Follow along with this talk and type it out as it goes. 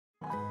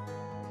The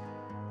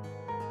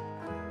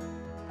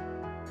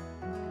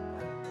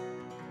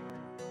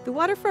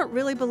waterfront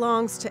really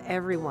belongs to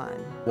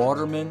everyone.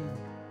 Watermen,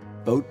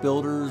 boat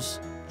builders,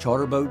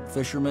 charter boat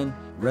fishermen,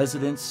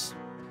 residents,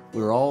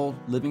 we're all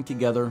living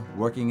together,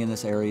 working in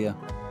this area.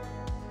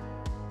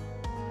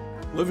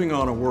 Living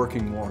on a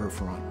working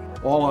waterfront,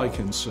 all I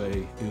can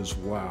say is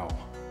wow.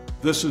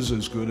 This is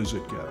as good as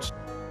it gets.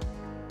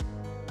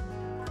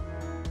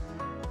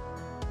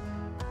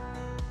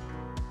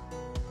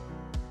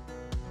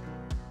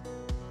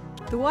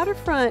 The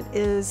waterfront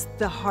is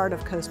the heart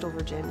of coastal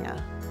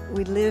Virginia.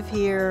 We live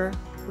here,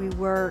 we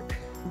work,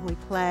 we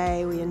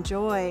play, we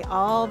enjoy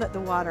all that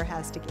the water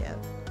has to give.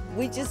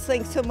 We just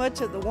think so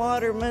much of the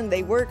watermen.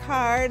 They work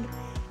hard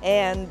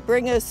and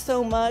bring us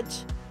so much,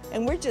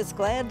 and we're just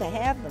glad to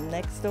have them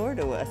next door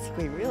to us.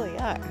 We really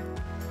are.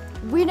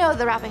 We know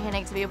the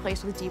Rappahannock to be a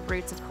place with deep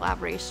roots of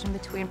collaboration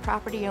between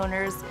property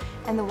owners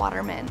and the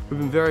watermen. We've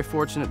been very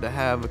fortunate to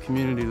have a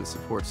community that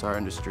supports our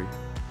industry.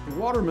 The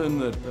watermen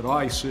that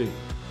I see,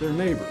 they're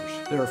neighbors,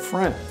 they're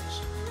friends.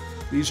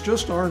 These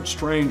just aren't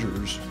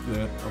strangers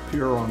that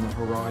appear on the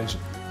horizon.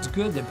 It's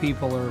good that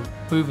people are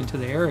moving to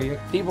the area.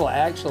 People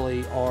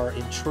actually are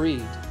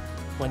intrigued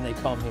when they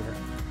come here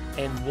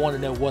and want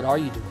to know, what are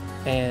you doing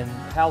and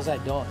how's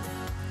that done?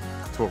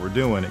 So what we're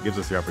doing, it gives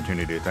us the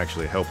opportunity to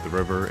actually help the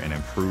river and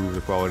improve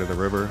the quality of the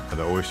river.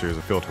 The oysters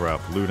will filter out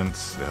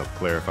pollutants, they help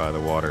clarify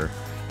the water.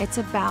 It's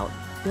about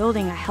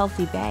building a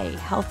healthy bay,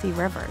 healthy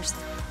rivers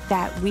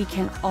that we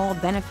can all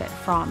benefit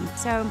from.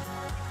 So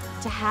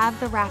to have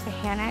the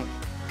Rappahannock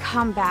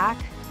come back,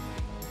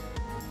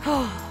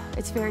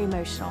 it's very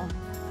emotional.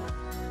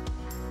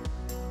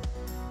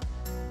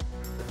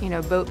 You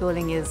know, boat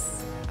building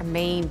is a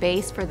main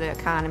base for the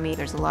economy.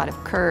 There's a lot of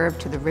curve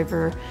to the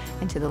river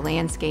and to the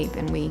landscape,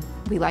 and we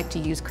like to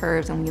use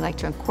curves, and we like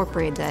to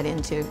incorporate that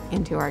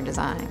into our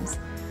designs.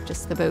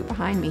 Just the boat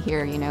behind me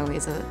here, you know,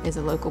 is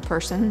a local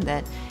person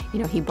that, you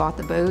know, he bought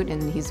the boat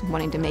and he's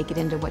wanting to make it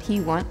into what he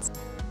wants.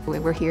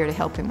 We're here to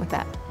help him with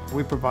that.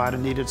 We provide a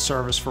needed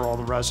service for all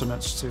the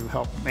residents to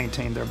help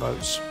maintain their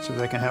boats so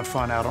they can have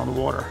fun out on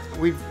the water.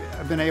 We've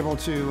been able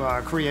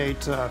to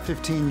create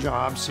 15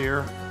 jobs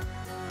here.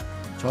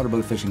 Charter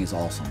boat fishing is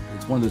awesome.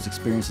 It's one of those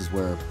experiences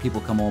where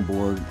people come on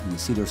board and you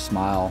see their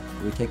smile.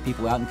 We take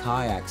people out in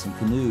kayaks and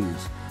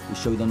canoes. We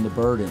show them the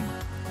birding.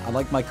 I'd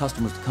like my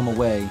customers to come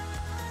away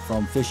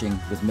from fishing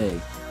with me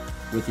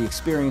with the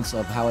experience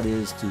of how it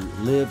is to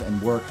live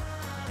and work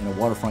in a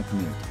waterfront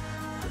community.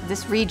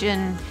 This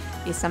region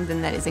is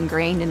something that is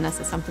ingrained in us.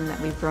 It's something that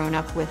we've grown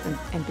up with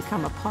and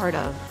become a part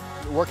of.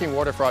 Working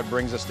waterfront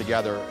brings us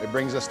together. It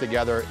brings us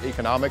together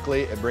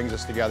economically, it brings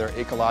us together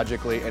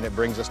ecologically, and it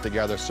brings us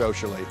together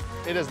socially.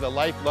 It is the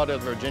lifeblood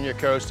of the Virginia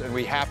coast, and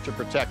we have to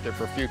protect it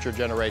for future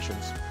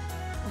generations.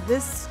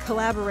 This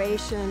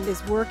collaboration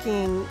is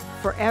working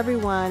for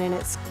everyone, and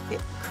it's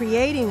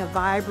creating a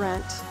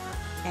vibrant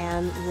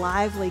and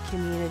lively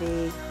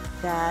community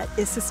that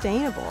is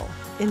sustainable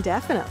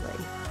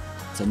indefinitely.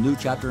 It's a new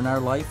chapter in our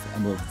life,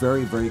 and we're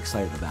very, very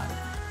excited about it.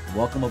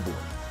 Welcome aboard.